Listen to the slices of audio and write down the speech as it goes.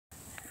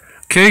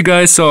Okay,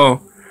 guys, so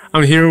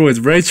I'm here with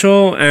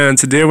Rachel, and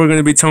today we're going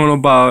to be talking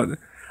about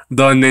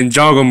the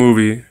Ninjago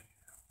movie.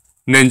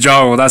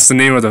 Ninjago, that's the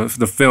name of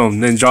the film,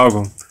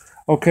 Ninjago.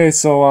 Okay,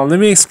 so let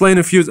me explain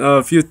a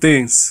few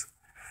things.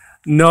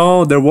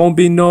 No, there won't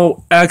be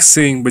no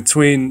Xing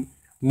between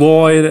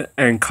Lloyd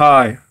and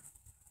Kai.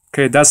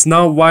 Okay, that's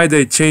not why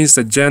they changed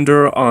the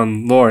gender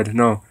on Lloyd.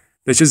 No,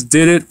 they just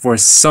did it for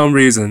some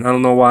reason. I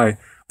don't know why,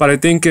 but I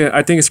think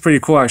it's pretty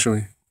cool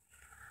actually.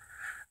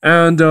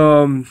 And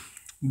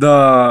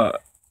the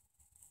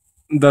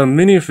the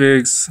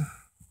minifigs.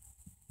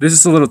 This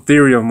is a little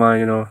theory of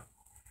mine.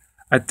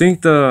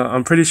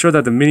 I'm pretty sure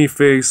that the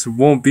minifigs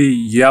won't be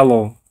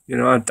yellow.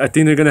 I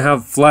think they're gonna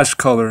have flesh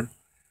color.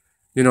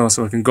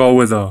 So it can go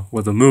with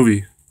a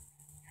movie.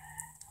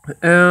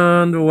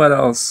 And what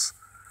else?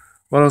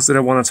 What else did I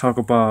want to talk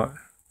about?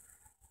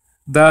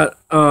 That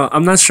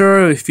I'm not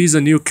sure if he's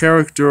a new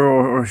character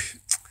or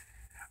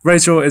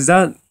Rachel. Is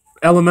that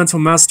Elemental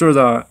Master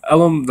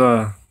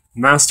the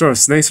Master of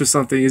Snakes or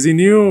something? Is he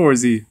new or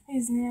is he?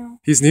 He's new.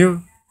 He's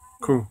new.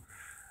 Cool.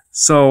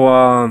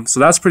 So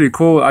that's pretty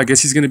cool. I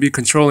guess he's gonna be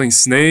controlling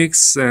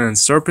snakes and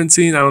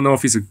serpentine. I don't know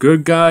if he's a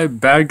good guy,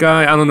 bad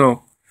guy. I don't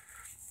know.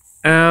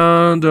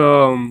 And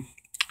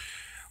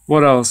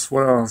what else?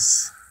 What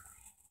else?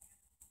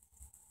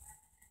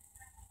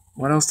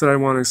 What else did I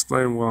want to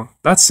explain? Well,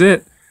 that's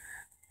it.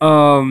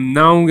 Now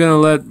I'm gonna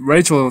let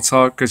Rachel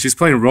talk because she's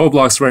playing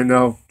Roblox right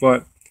now,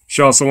 but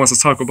she also wants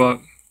to talk about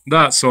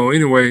that. So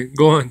anyway,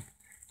 go on.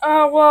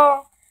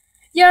 Well,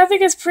 yeah, I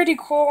think it's pretty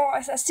cool.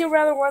 I still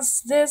rather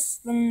watch this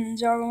than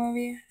Ninjago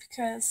movie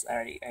because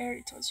I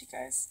already told you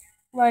guys.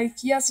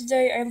 Like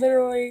yesterday, I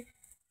literally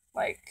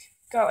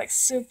got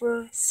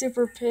super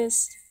super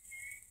pissed,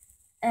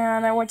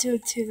 and I went to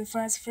the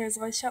Finance Affairs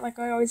light shop like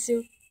I always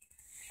do,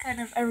 kind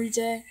of every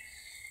day,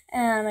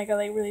 and I got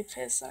really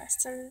pissed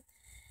and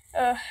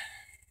uh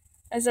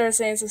I started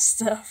saying some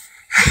stuff,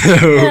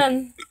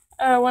 and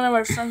one of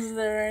my friends was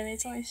there and he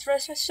told me,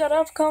 Shut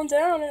up, calm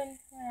down," and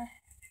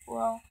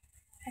well.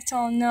 I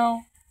told him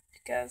no,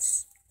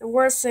 because the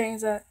worst thing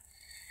is that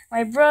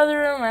my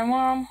brother and my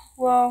mom,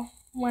 well,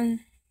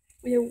 when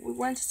we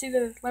went to see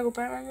the Lego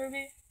Batman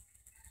movie,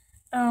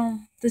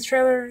 they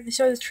showed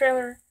the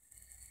trailer,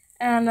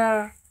 and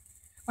my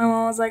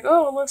mom was like,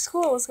 "Oh, it looks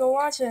cool, let's go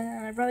watch it,"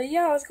 and my brother,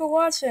 "Yeah, let's go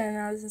watch it," and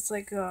I was just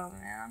like, "Oh,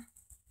 man."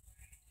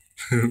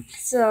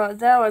 So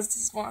that was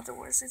just one of the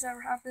worst things that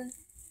ever happened,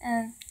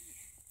 and,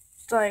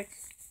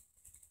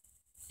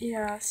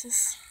 yeah, it's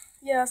just...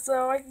 Yeah,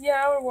 so I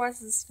would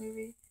watch this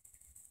movie.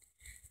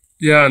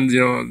 Yeah, and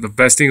the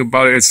best thing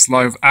about it is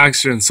live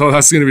action, so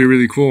that's gonna be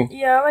really cool.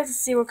 Yeah, I like to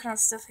see what kind of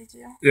stuff they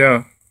do.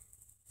 Yeah.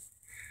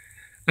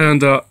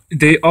 And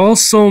they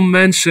also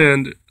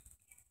mentioned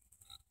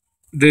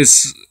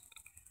this.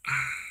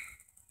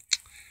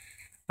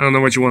 I don't know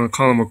what you want to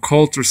call them, a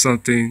cult or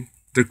something.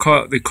 They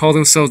call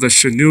themselves the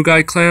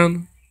Shanugai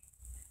clan.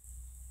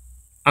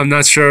 I'm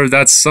not sure if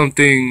that's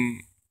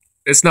something.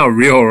 It's not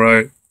real,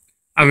 right?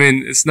 I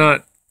mean, it's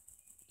not.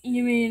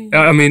 You mean?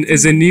 I mean,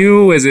 is it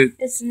new? Is it?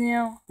 It's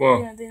new.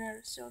 Well, Yeah, they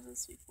never showed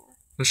this before.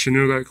 The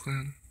Shanugai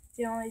clan.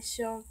 They only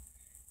showed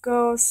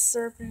Ghost,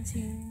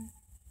 Serpentine,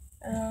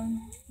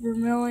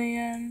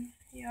 Vermilion,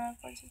 yeah, a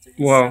bunch of different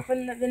Wow. stuff.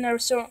 But they never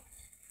showed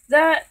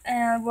that.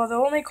 And well, the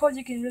only code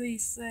you can really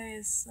say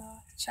is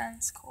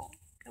Chan's code.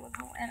 It was the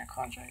whole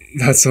Anaconda.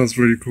 That sounds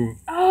pretty cool.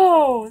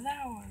 Oh,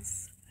 that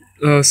was.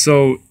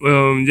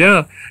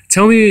 Yeah.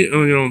 Tell me,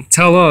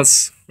 tell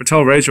us or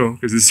tell Rachel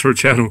because it's her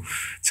channel.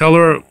 Tell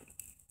her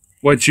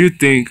what you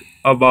think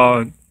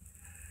about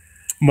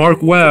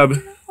Mark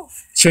Webb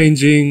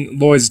changing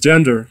Lloyd's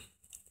gender.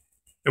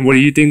 And what do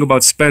you think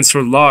about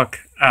Spencer Locke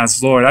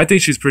as Lloyd? I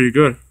think she's pretty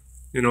good.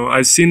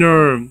 I've seen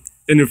her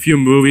in a few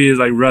movies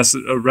like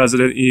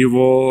Resident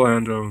Evil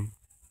and,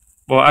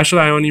 well,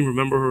 actually, I only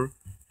remember her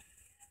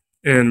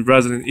in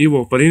Resident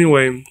Evil. But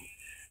anyway,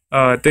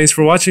 thanks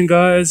for watching,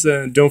 guys.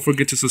 And don't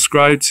forget to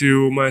subscribe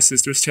to my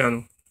sister's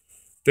channel.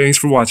 Thanks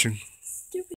for watching.